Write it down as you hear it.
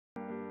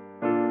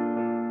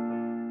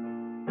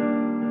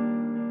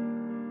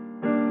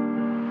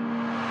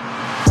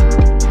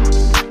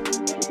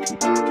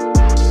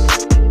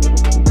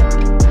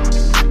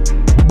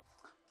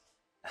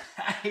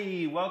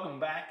Hey, welcome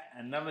back.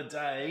 Another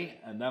day,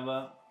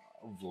 another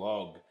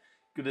vlog.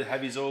 Good to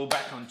have you all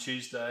back on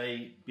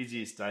Tuesday,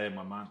 busiest day of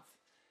my month.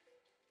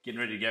 Getting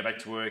ready to go back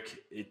to work.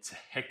 It's a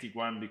hectic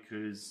one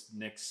because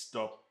next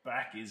stop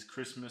back is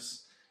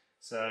Christmas.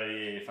 So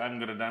yeah, if I haven't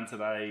got it done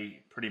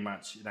today, pretty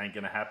much it ain't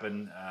going to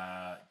happen.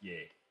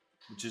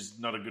 Which is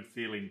not a good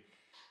feeling.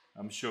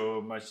 I'm sure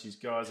most of these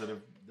guys that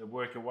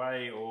work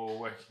away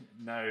or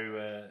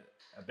know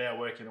about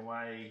working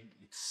away,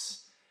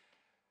 it's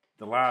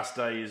the last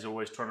day is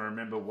always trying to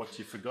remember what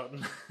you've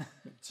forgotten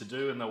to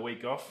do in the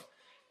week off,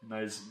 in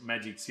those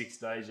magic 6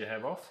 days you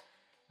have off.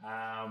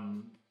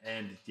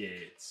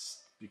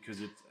 It's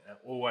because it's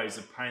always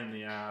a pain in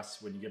the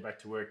ass when you get back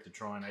to work to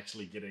try and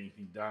actually get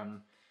anything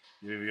done.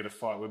 You're either going to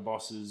fight with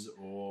bosses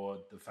or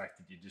the fact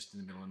that you're just in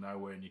the middle of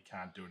nowhere and you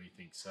can't do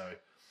anything. So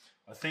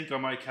I think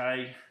I'm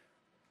okay.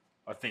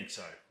 I think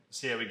so.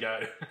 See how we go.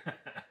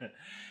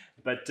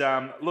 But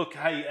look,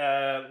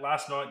 hey,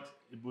 last night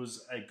it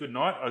was a good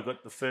night. I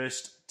got the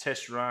first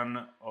test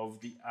run of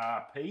the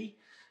RP.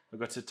 I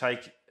got to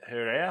take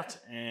her out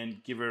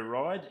and give her a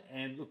ride.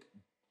 And look,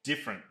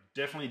 different,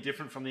 definitely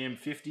different from the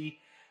M50.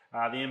 The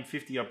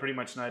M50 I pretty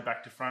much know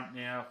back to front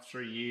now,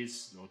 3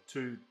 years or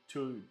two,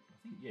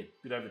 I think, yeah, a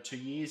bit over 2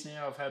 years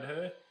now I've had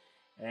her.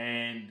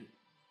 And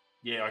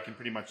yeah, I can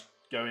pretty much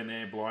go in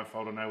there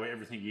blindfolded, know where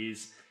everything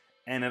is.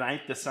 And it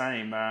ain't the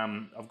same.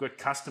 I've got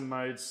custom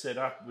modes set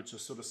up, which I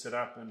sort of set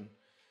up, and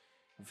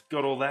I've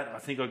got all that. I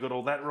think I got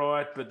all that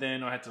right, but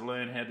then I had to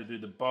learn how to do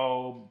the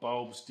bulb.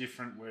 Bulb's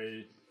different,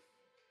 where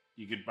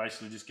you could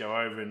basically just go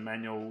over in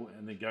manual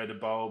and then go to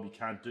bulb. You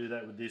can't do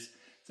that with this.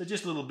 So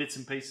just little bits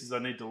and pieces I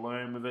need to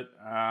learn with it.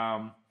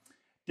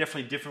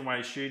 Definitely different way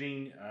of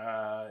shooting.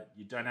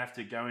 You don't have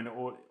to go into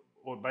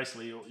or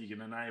basically you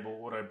can enable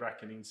auto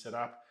bracketing set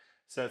up.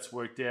 So it's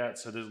worked out.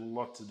 So there's a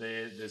lot to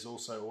there. There's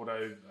also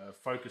auto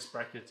focus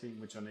bracketing,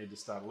 which I need to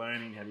start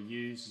learning how to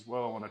use as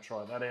well. I want to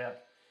try that out.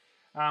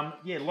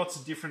 Lots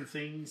of different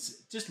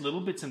things, just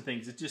little bits and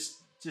things. It just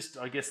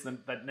I guess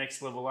that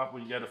next level up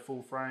when you go to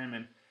full frame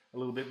and a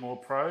little bit more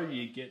pro,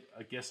 you get,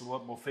 I guess, a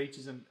lot more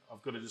features. And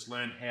I've got to just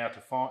learn how to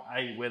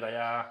find, where they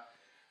are,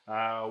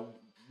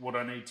 what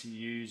I need to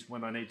use,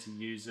 when I need to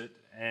use it,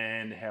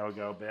 and how I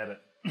go about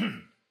it.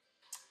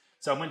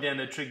 So I went down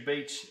to Trig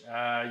Beach.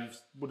 You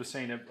would have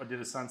seen it. I did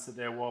a sunset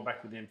there a while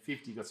back with the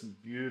M50. Got some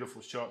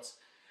beautiful shots.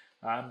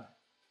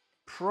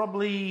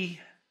 Probably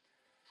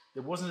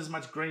there wasn't as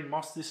much green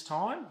moss this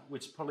time,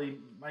 which probably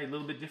made a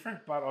little bit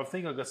different. But I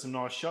think I got some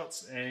nice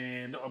shots,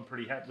 and I'm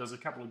pretty happy. There's a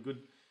couple of good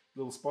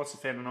little spots. I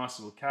found a nice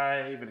little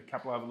cave and a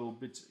couple of little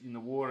bits in the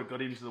water.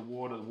 Got into the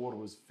water. The water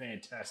was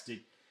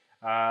fantastic.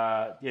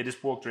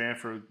 Just walked around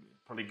for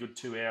probably a good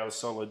 2 hours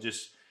solid,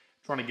 just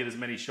trying to get as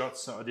many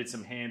shots. So I did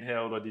some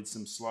handheld, I did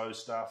some slow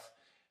stuff,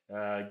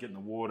 get in the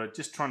water,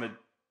 just trying to,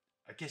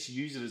 I guess,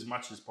 use it as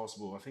much as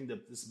possible. I think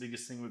that this is the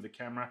biggest thing with the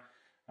camera.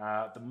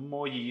 The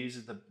more you use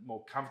it, the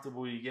more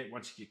comfortable you get.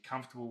 Once you get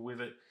comfortable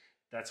with it,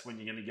 that's when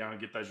you're going to go and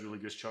get those really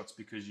good shots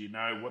because you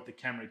know what the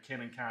camera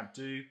can and can't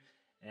do,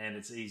 and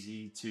it's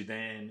easy to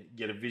then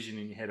get a vision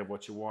in your head of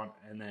what you want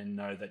and then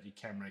know that your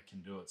camera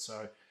can do it.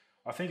 So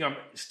I think I'm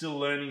still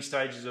learning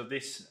stages of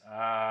this.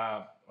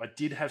 I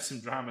did have some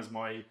dramas.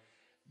 My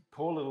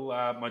poor little,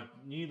 my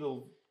new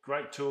little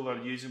great tool that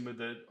I'm using with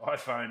the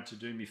iPhone to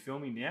do me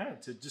filming now,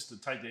 to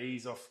take the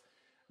ease off,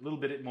 a little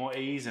bit more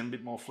ease and a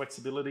bit more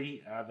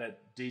flexibility. That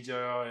DJI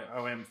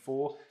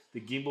OM4, the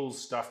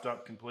gimbal's stuffed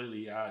up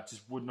completely. It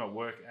just would not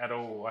work at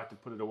all. I had to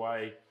put it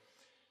away.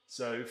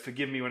 So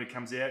forgive me when it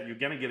comes out. You're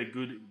going to get a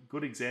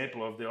good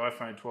example of the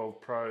iPhone 12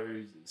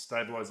 Pro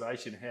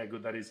stabilization, how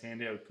good that is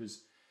handheld,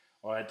 because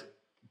I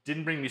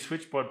didn't bring my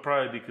SwitchPod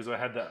Pro because I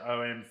had the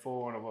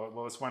OM4 and I thought,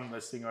 well, it's one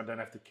less thing I don't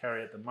have to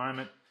carry at the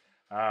moment.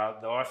 The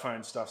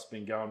iPhone stuff's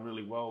been going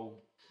really well,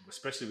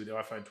 especially with the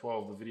iPhone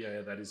 12. The video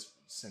of that is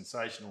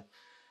sensational.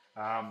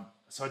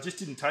 So I just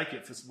didn't take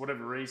it for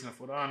whatever reason. I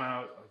thought, oh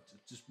no,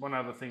 just one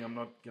other thing I'm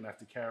not going to have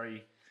to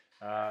carry.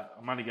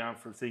 I'm only going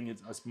for a thing.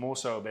 It's more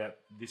so about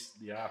the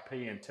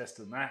RP and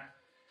testing that.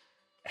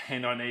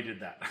 And I needed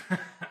that.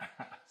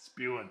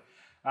 Spewing.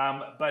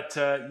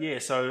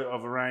 So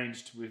I've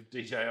arranged with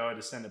DJI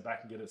to send it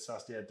back and get it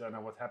sussed out. Don't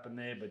know what happened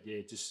there, but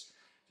yeah, just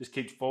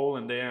keeps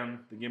falling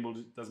down. The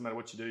gimbal, doesn't matter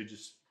what you do,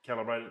 just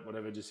calibrate it,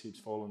 whatever, just keeps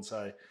falling.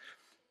 So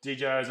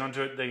DJI's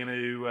onto it. They're going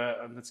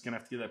to, that's going to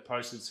have to get that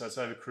posted. So it's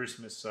over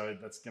Christmas, so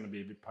that's going to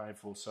be a bit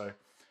painful. So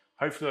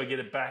hopefully I get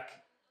it back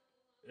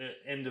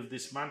end of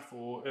this month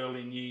or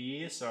early New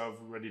Year. So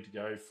I'm ready to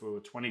go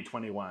for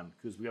 2021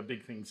 because we got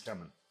big things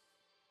coming.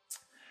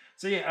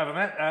 So yeah, other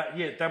than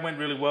that, that went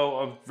really well.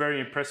 I'm very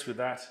impressed with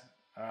that.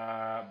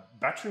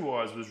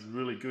 Battery-wise was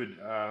really good.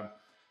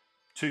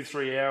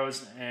 2-3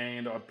 hours,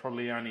 and I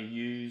probably only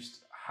used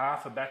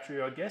half a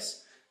battery, I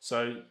guess.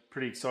 So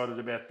pretty excited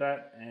about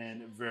that,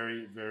 and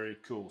very, very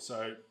cool.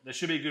 So there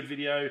should be a good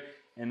video,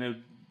 and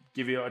it'll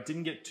give you. I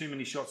didn't get too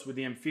many shots with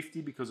the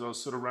M50 because I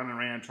was sort of running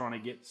around trying to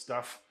get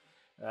stuff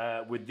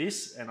with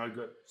this, and I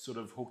got sort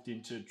of hooked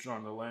into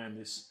trying to learn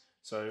this.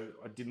 So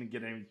I didn't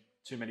get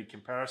too many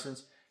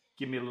comparisons.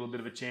 Give me a little bit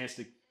of a chance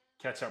to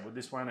catch up with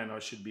this one, and I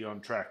should be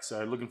on track.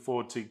 So looking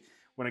forward to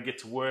when I get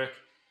to work.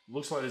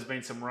 Looks like there's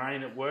been some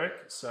rain at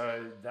work,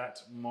 so that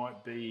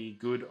might be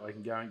good. I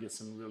can go and get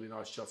some really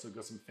nice shots. I've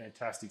got some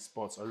fantastic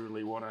spots. I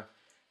really want to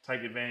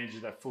take advantage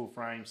of that full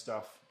frame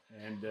stuff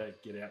and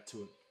get out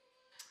to it.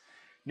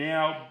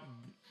 Now,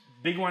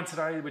 big one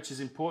today, which is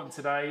important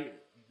today.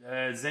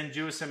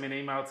 Zendure sent me an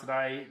email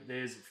today.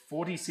 There's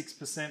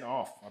 46%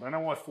 off. I don't know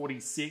why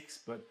 46,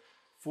 but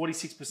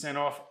 46%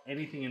 off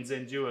anything in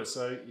Zendure.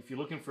 So if you're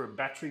looking for a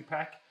battery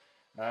pack,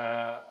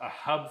 a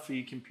hub for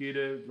your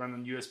computer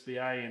running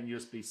USB-A and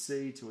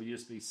USB-C to a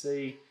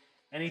USB-C,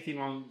 anything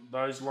on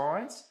those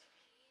lines,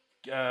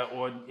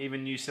 or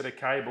even new set of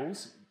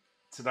cables,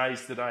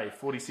 today's the day.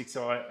 46.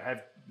 I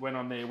have went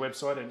on their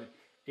website, and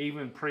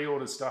even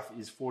pre-ordered stuff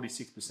is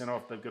 46%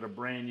 off. They've got a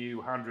brand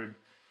new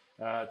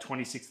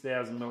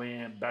 26,000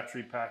 milliamp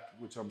battery pack,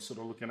 which I'm sort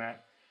of looking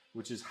at,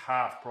 which is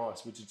half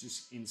price, which is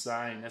just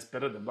insane. That's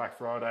better than Black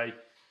Friday.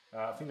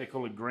 I think they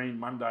call it Green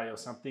Monday or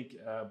something,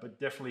 but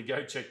definitely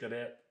go check that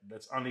out.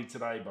 That's only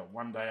today, but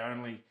one day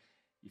only.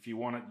 If you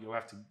want it, you'll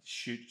have to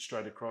shoot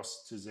straight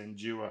across to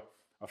Zendure.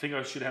 I think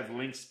I should have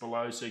links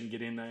below so you can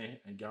get in there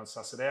and go and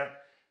suss it out,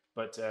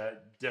 but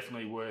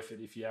definitely worth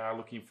it if you are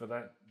looking for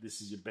that.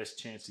 This is your best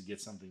chance to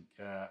get something.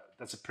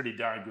 That's a pretty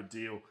darn good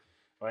deal.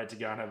 I had to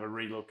go and have a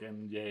relook,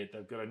 and yeah,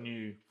 they've got a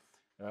new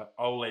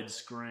OLED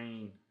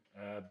screen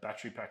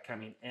battery pack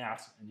coming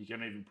out, and you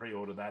can even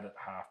pre-order that at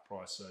half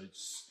price. So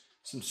it's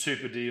some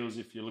super deals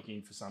if you're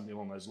looking for something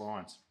along those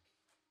lines.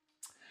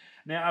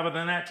 Now, other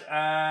than that,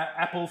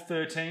 Apple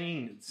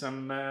 13,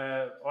 some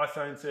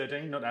iPhone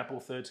 13, not Apple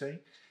 13,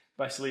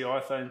 basically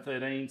iPhone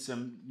 13,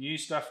 some new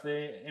stuff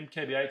there.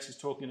 MKBH is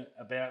talking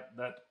about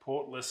that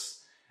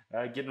portless,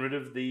 getting rid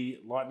of the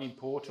Lightning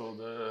port or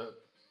the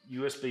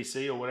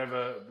USB-C or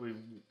whatever we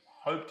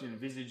hoped and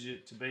envisaged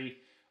it to be.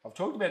 I've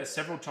talked about it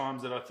several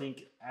times that I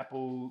think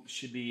Apple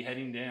should be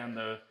heading down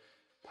the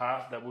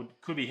path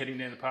could be heading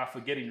down the path for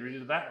getting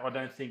rid of that.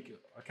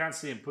 I can't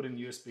see them putting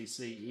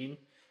USB-C in.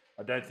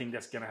 I don't think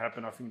that's going to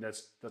happen. I think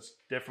that's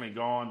definitely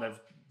gone.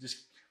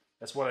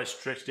 That's why they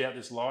stretched out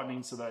this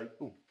Lightning. So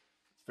it's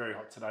very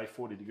hot today,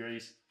 40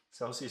 degrees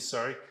Celsius.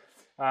 Sorry,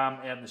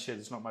 out in the shed,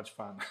 it's not much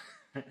fun.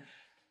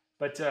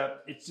 But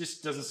it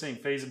just doesn't seem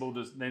feasible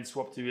to then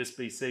swap to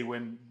USB-C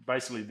when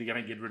basically they're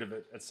going to get rid of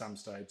it at some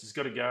stage. It's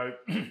got to go.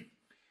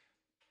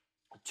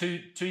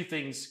 Two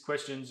things,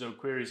 questions or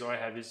queries I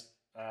have is,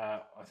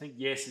 I think,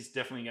 yes, it's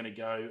definitely going to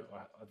go.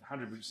 I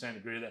 100%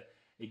 agree with that.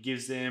 It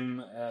gives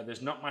them,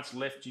 there's not much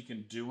left you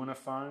can do on a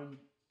phone.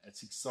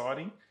 It's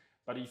exciting.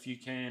 But if you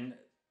can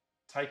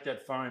take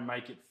that phone,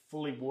 make it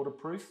fully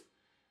waterproof,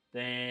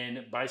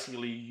 then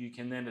basically you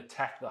can then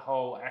attack the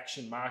whole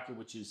action market,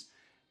 which is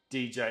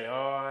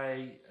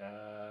DJI,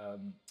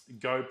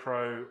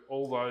 GoPro,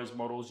 all those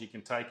models. You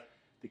can take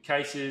the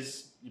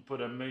cases, you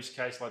put a Moose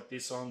case like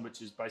this on,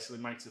 which is basically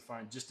makes the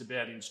phone just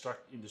about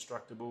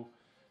indestructible,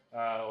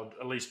 or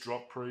at least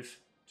drop proof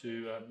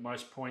to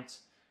most points.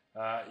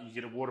 You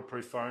get a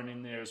waterproof phone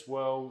in there as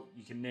well.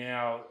 You can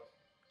now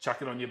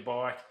chuck it on your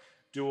bike,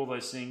 do all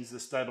those things. The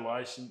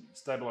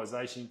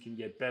stabilization can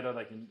get better.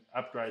 They can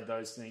upgrade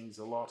those things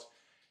a lot.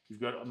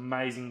 You've got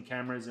amazing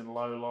cameras in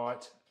low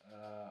light,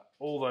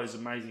 all those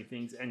amazing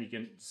things, and you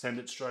can send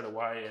it straight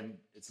away, and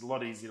it's a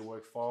lot easier to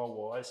work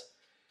file-wise.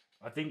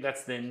 I think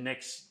that's their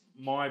next,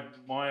 my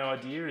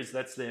idea is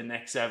that's their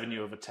next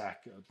avenue of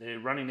attack. They're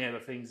running out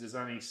of things. There's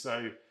only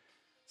so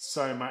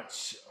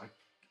much,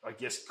 I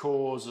guess,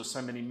 cores or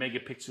so many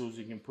megapixels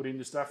you can put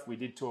into stuff. We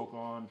did talk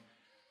on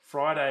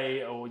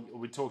Friday, or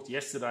we talked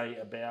yesterday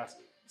about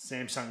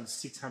Samsung's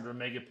 600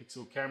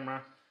 megapixel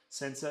camera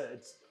sensor.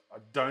 I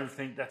don't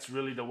think that's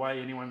really the way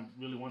anyone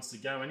really wants to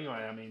go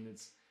anyway. I mean,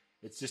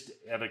 it's just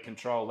out of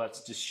control.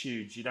 That's just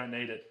huge. You don't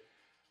need it.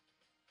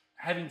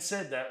 Having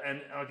said that, and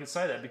I can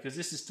say that because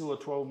this is still a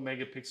 12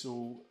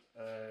 megapixel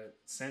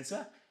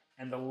sensor,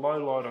 and the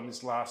low light on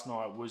this last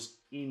night was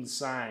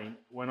insane.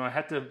 When I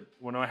had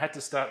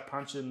to start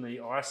punching the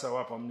ISO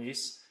up on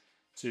this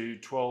to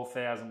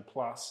 12,000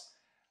 plus,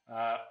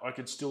 I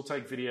could still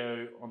take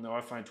video on the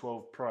iPhone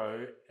 12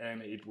 Pro,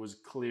 and it was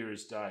clear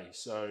as day.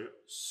 So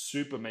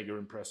super mega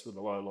impressed with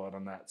the low light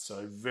on that.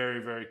 So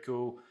very, very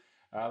cool.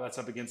 That's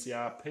up against the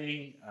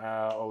RP.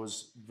 I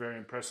was very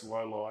impressed with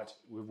low light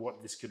with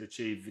what this could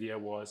achieve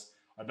video-wise.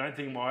 I don't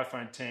think my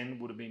iPhone 10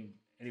 would have been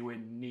anywhere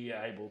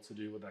near able to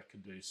do what that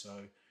could do. So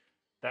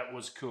that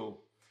was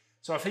cool.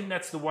 So I think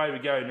that's the way we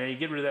go. Now you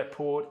get rid of that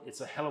port. It's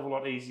a hell of a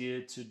lot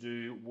easier to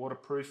do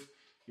waterproof.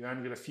 You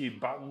only got a few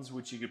buttons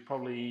which you could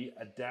probably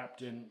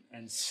adapt and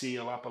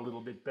seal up a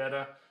little bit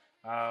better,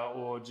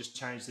 or just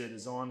change their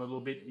design a little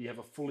bit. You have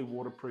a fully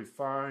waterproof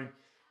phone,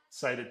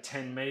 say to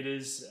 10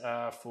 meters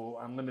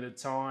for unlimited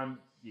time.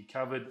 You're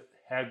covered.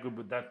 How good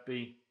would that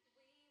be?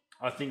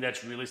 I think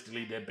that's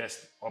realistically their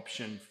best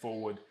option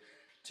forward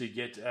to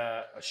get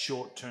a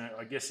short term,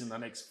 I guess in the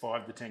next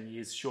 5 to 10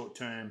 years, short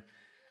term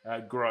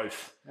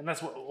growth. And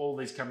that's what all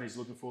these companies are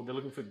looking for. They're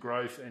looking for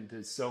growth and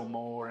to sell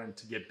more and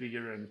to get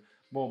bigger and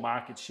more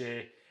market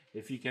share.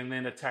 If you can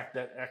then attack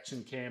that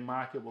action cam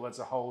market, well, that's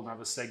a whole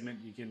other segment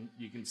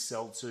you can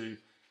sell to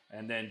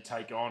and then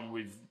take on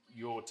with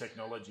your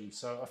technology.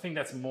 So I think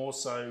that's more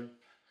so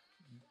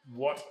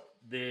what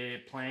they're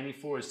planning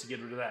for, is to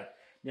get rid of that.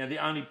 Now, the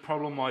only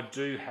problem I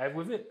do have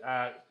with it,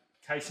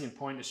 case in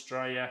point,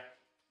 Australia,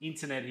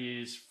 internet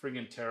here is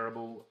friggin'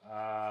 terrible.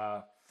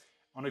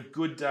 On a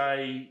good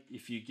day,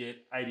 if you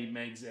get 80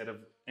 megs out of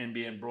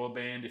NBN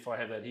broadband, if I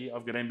have that here,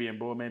 I've got NBN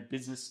broadband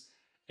business,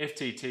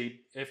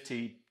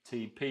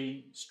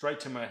 FTTP, straight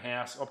to my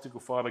house, optical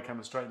fiber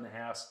coming straight in the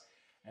house,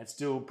 and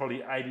still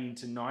probably 80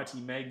 to 90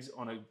 megs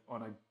on a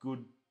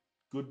good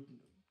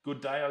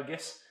day, I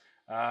guess.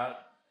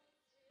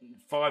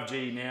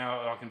 5G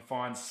now, I can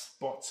find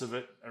spots of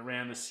it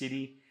around the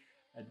city,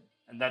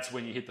 and that's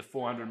when you hit the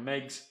 400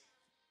 megs.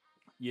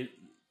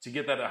 To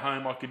get that at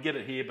home, I could get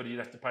it here, but you'd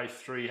have to pay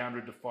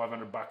 $300 to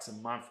 $500 a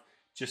month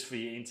just for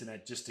your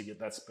internet, just to get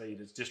that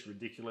speed. It's just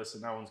ridiculous,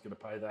 and no one's going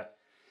to pay that.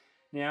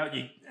 Now,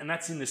 and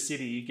that's in the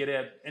city. You get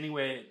out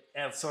anywhere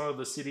outside of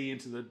the city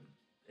into the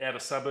outer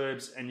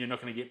suburbs, and you're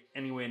not going to get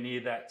anywhere near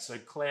that. So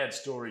cloud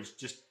storage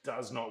just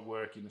does not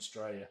work in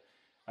Australia.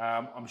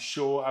 I'm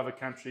sure other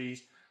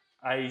countries,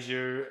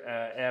 Asia,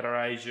 outer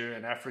Asia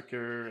and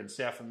Africa and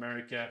South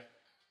America,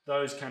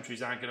 those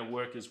countries aren't going to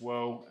work as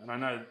well. And I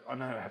know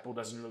Apple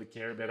doesn't really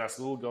care about us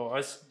little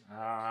guys,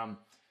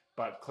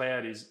 but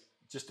cloud is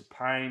just a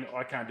pain.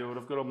 I can't do it.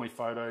 I've got all my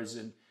photos,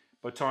 and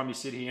by the time you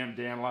sit here and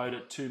download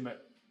it,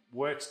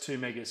 works 2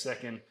 meg a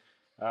second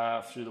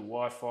through the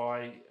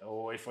Wi-Fi,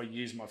 or if I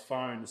use my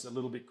phone, it's a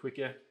little bit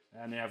quicker.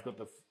 And now I've got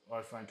the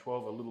iPhone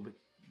 12, a little bit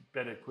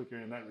better, quicker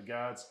in that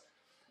regards,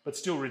 but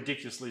still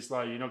ridiculously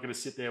slow. You're not going to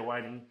sit there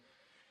waiting.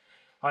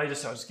 I'll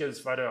just get this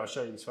photo. I'll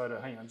show you this photo.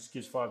 Hang on, just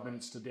gives 5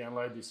 minutes to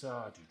download this.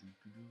 It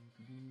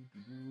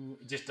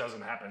just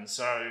doesn't happen.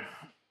 So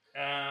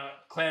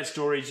cloud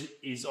storage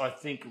is, I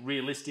think,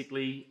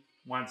 realistically,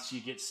 once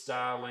you get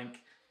Starlink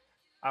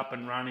up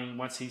and running,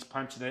 once he's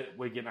punching it,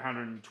 we get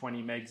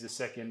 120 megs a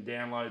second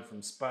download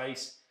from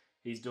space.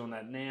 He's doing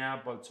that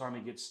now. By the time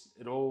he gets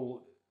it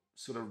all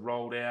sort of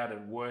rolled out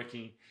and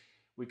working,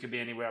 we could be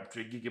anywhere up to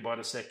a gigabyte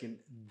a second.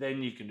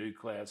 Then you can do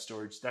cloud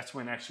storage. That's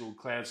when actual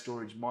cloud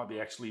storage might be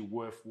actually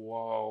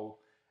worthwhile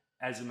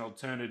as an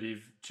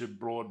alternative to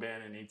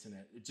broadband and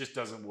internet. It just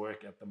doesn't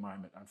work at the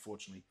moment,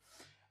 unfortunately.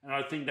 And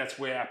I think that's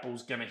where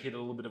Apple's going to hit a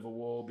little bit of a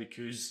wall,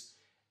 because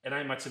it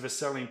ain't much of a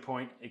selling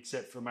point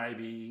except for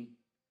maybe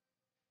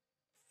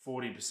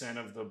 40%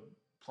 of the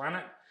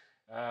planet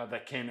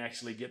that can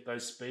actually get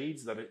those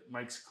speeds that it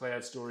makes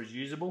cloud storage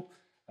usable.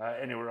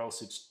 Anywhere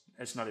else,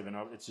 it's not even.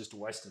 It's just a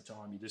waste of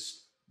time.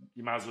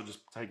 You might as well just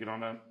take it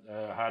on a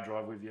hard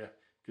drive with you,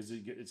 because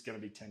it's going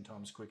to be 10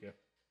 times quicker.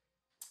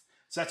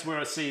 So that's where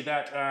I see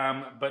that.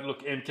 But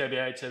look,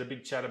 MKBH had a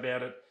big chat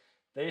about it.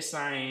 They're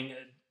saying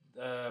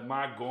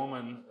Mark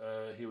Gorman,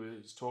 he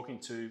was talking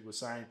to, was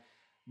saying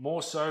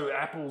more so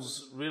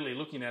Apple's really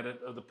looking at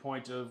it at the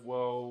point of,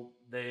 well,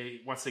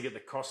 once they get the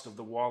cost of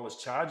the wireless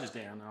chargers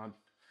down. I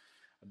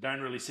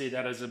don't really see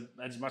that as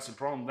much a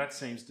problem. That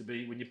seems to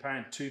be when you're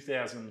paying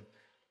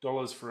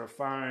 $2,000 for a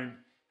phone,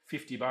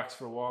 $50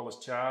 for a wireless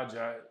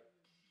charger.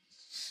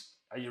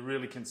 Are you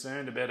really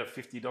concerned about a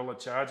 $50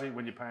 charger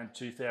when you're paying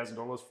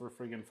 $2,000 for a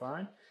friggin'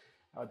 phone?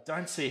 I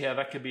don't see how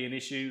that could be an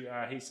issue.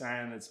 He's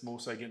saying it's more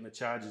so getting the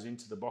chargers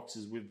into the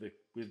boxes with the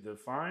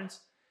phones.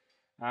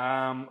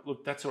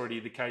 Look, that's already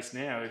the case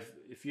now.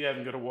 If you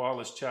haven't got a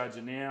wireless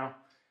charger now,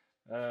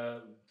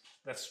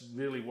 that's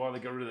really why they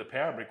got rid of the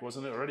power brick,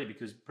 wasn't it, already?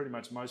 Because pretty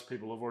much most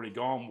people have already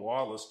gone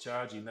wireless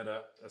charging that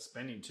are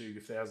spending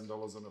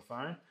 $2,000 on a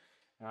phone.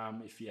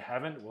 If you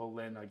haven't, well,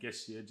 then I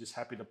guess you're just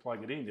happy to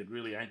plug it in. It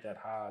really ain't that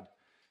hard.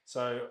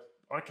 So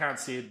I can't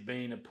see it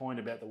being a point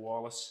about the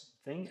wireless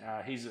thing.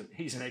 He's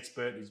an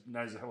expert. He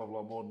knows a hell of a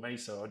lot more than me,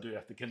 so I do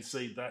have to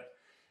concede that.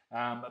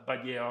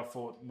 But yeah, I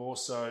thought more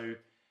so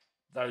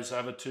those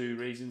other two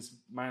reasons,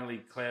 mainly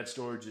cloud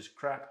storage is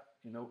crap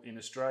in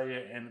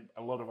Australia and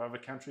a lot of other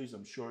countries.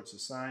 I'm sure it's the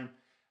same.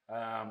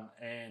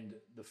 And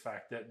the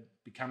fact that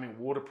becoming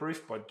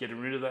waterproof by getting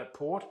rid of that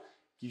port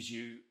gives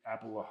you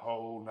Apple a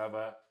whole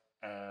nother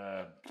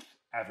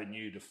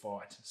avenue to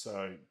fight.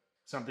 So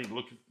something to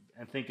look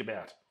and think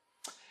about.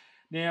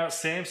 Now,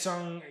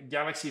 Samsung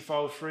Galaxy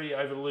Fold 3,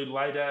 over a little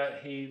later,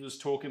 he was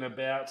talking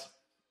about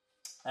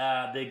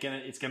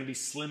it's going to be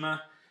slimmer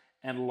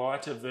and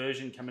lighter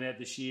version coming out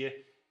this year.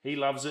 He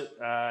loves it.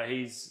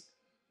 He's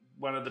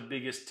one of the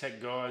biggest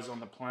tech guys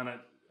on the planet.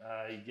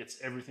 He gets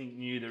everything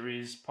new there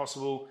is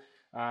possible.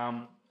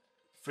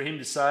 For him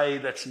to say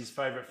that's his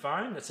favourite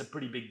phone, that's a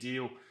pretty big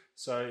deal.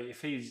 So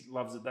if he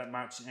loves it that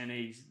much, and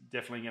he's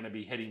definitely going to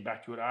be heading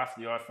back to it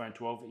after the iPhone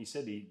 12, he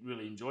said he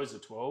really enjoys the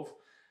 12.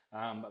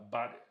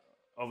 But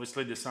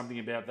obviously there's something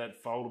about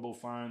that foldable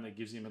phone that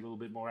gives him a little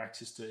bit more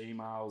access to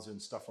emails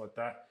and stuff like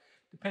that.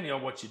 Depending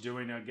on what you're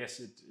doing, I guess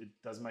it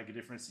does make a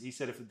difference. He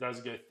said if it does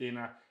go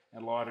thinner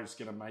and lighter, it's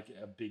going to make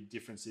a big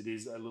difference. It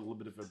is a little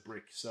bit of a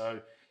brick.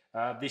 So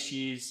this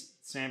year's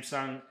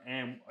Samsung,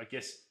 and I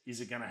guess, is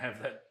it going to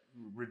have that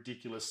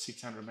ridiculous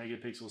 600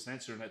 megapixel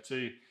sensor in it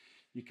too?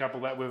 You couple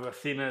that with a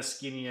thinner,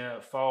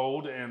 skinnier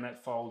fold, and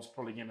that fold's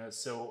probably going to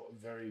sell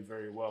very,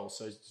 very well.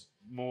 So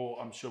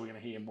more, I'm sure we're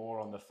going to hear more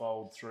on the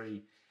Fold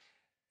 3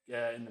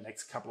 in the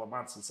next couple of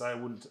months, and so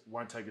it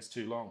won't take us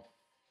too long.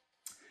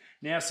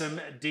 Now,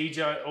 some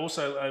DJI,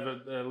 also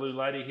over Lou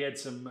Lady, he had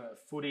some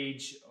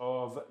footage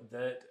of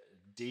that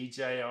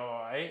DJI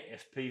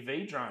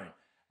FPV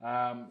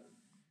drone.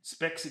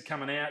 Specs are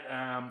coming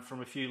out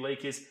from a few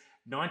leakers.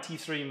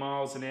 93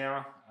 miles an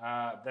hour.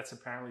 That's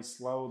apparently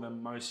slower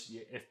than most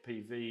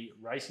FPV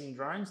racing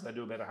drones. They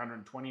do about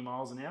 120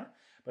 miles an hour,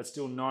 but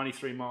still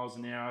 93 miles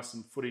an hour.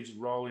 Some footage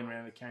rolling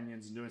around the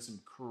canyons and doing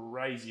some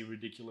crazy,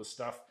 ridiculous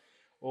stuff,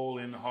 all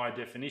in high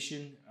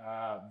definition.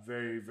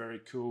 Very, very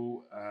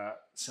cool.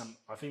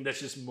 I think that's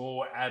just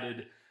more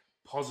added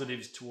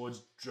positives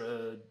towards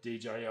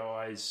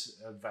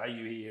DJI's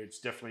value here. It's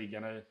definitely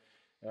going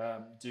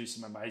to do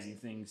some amazing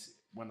things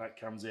when that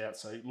comes out.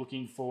 So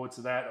looking forward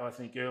to that. I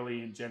think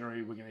early in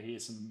January, we're going to hear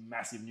some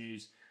massive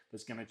news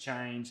that's going to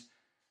change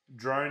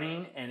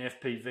droning and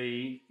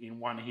FPV in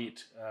one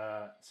hit.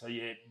 So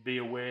yeah, be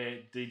aware,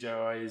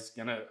 DJI is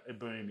going to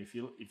boom. If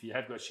you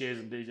have got shares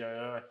in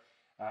DJI,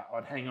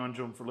 I'd hang on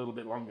to them for a little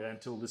bit longer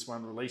until this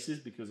one releases,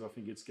 because I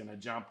think it's going to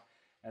jump.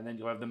 And then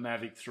you'll have the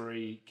Mavic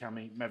 3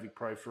 coming, Mavic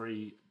Pro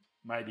 3,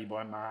 maybe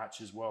by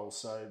March as well.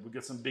 So we've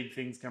got some big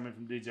things coming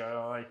from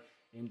DJI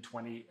in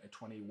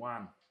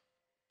 2021.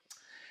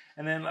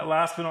 And then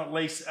last but not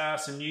least,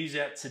 some news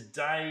out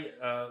today,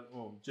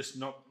 or just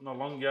not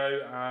long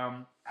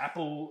ago.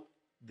 Apple,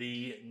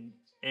 the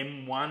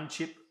M1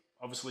 chip,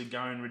 obviously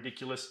going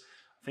ridiculous.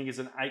 I think it's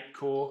an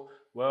 8-core.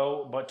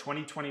 Well, by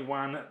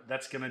 2021,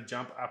 that's going to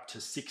jump up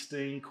to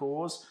 16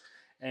 cores.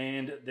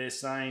 And they're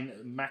saying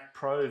Mac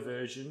Pro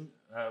version,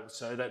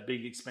 so that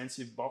big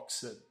expensive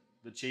box,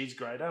 the cheese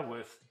grater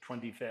worth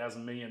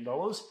 $20,000 million,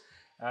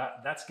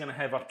 that's going to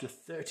have up to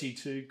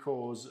 32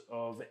 cores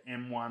of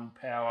M1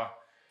 power.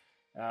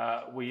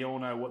 We all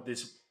know what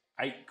this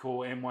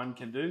 8-core M1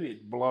 can do.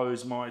 It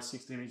blows my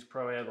 16-inch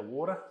Pro out of the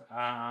water.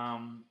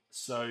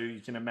 So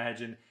you can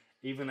imagine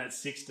even that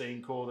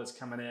 16-core that's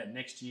coming out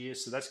next year.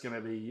 So that's going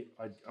to be,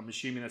 I'm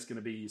assuming that's going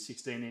to be your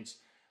 16-inch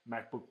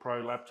MacBook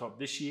Pro laptop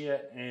this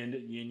year and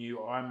your new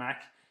iMac.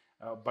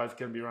 Both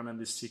going to be running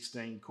this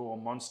 16-core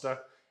monster.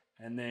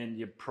 And then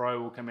your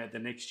Pro will come out the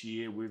next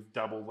year with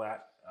double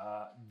that.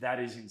 That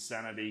is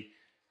insanity.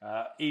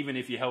 Even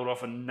if you held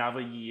off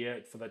another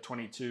year for the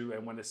 22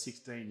 and went to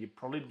 16, you're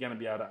probably going to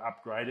be able to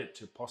upgrade it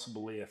to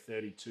possibly a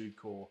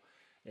 32-core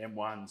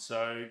M1.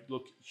 So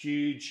look,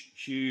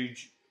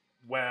 huge,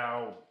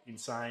 wow,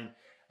 insane.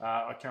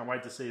 I can't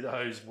wait to see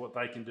those, what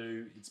they can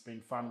do. It's been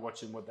fun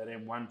watching what that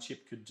M1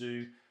 chip could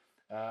do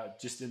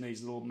just in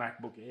these little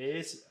MacBook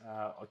Airs.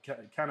 I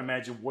can't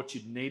imagine what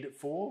you'd need it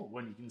for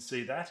when you can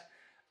see that.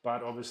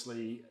 But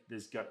obviously, we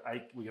got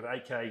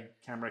 8K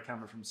camera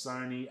coming from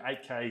Sony.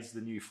 8K is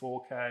the new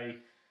 4K.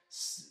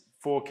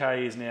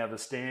 4K is now the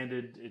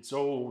standard. It's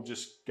all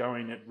just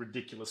going at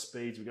ridiculous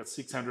speeds. We've got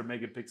 600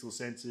 megapixel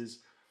sensors.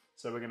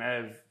 So we're going to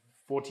have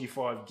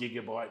 45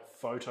 gigabyte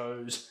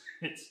photos.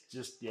 It's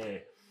just, yeah,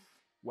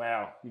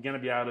 wow. You're going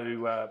to be able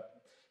to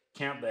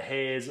count the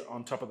hairs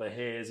on top of the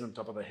hairs on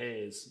top of the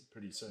hairs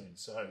pretty soon.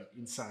 So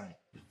insane.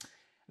 And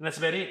that's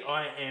about it.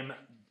 I am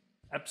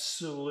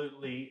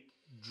absolutely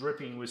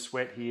dripping with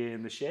sweat here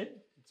in the shed.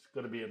 It's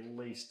got to be at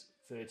least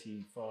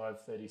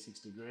 35, 36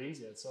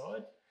 degrees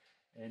outside.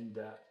 And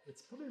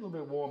it's probably a little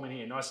bit warm in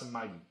here, nice and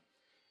muggy.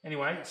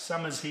 Anyway,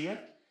 summer's here.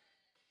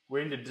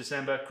 We're into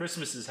December.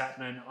 Christmas is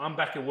happening. I'm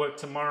back at work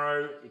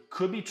tomorrow. It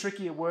could be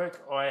tricky at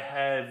work. I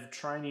have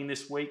training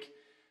this week,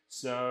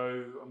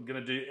 so I'm going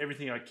to do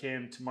everything I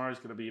can. Tomorrow's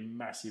going to be a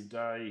massive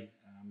day.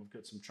 I've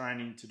got some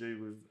training to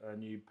do with a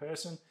new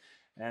person.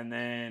 And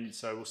then,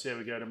 so we'll see how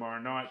we go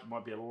tomorrow night. It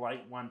might be a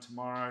late one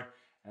tomorrow.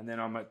 And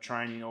then I'm at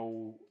training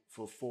all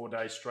for 4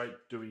 days straight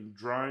doing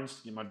drones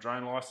to get my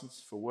drone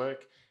license for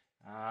work.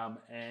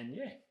 And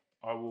yeah,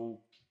 I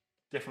will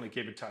definitely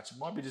keep in touch. It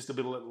might be just a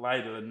bit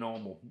later than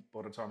normal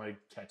by the time I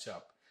catch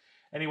up.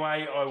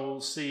 Anyway, I will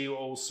see you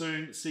all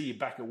soon. See you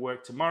back at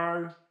work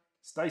tomorrow.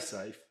 Stay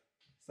safe.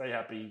 Stay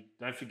happy.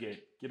 Don't forget,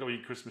 get all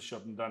your Christmas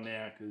shopping done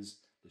now, because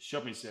the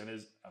shopping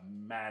centres are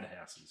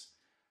madhouses.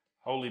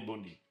 Holy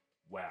bundi.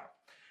 Wow.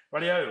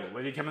 Rightio,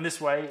 whether you're coming this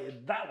way,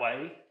 that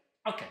way,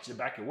 I'll catch you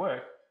back at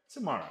work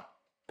tomorrow.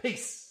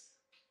 Peace.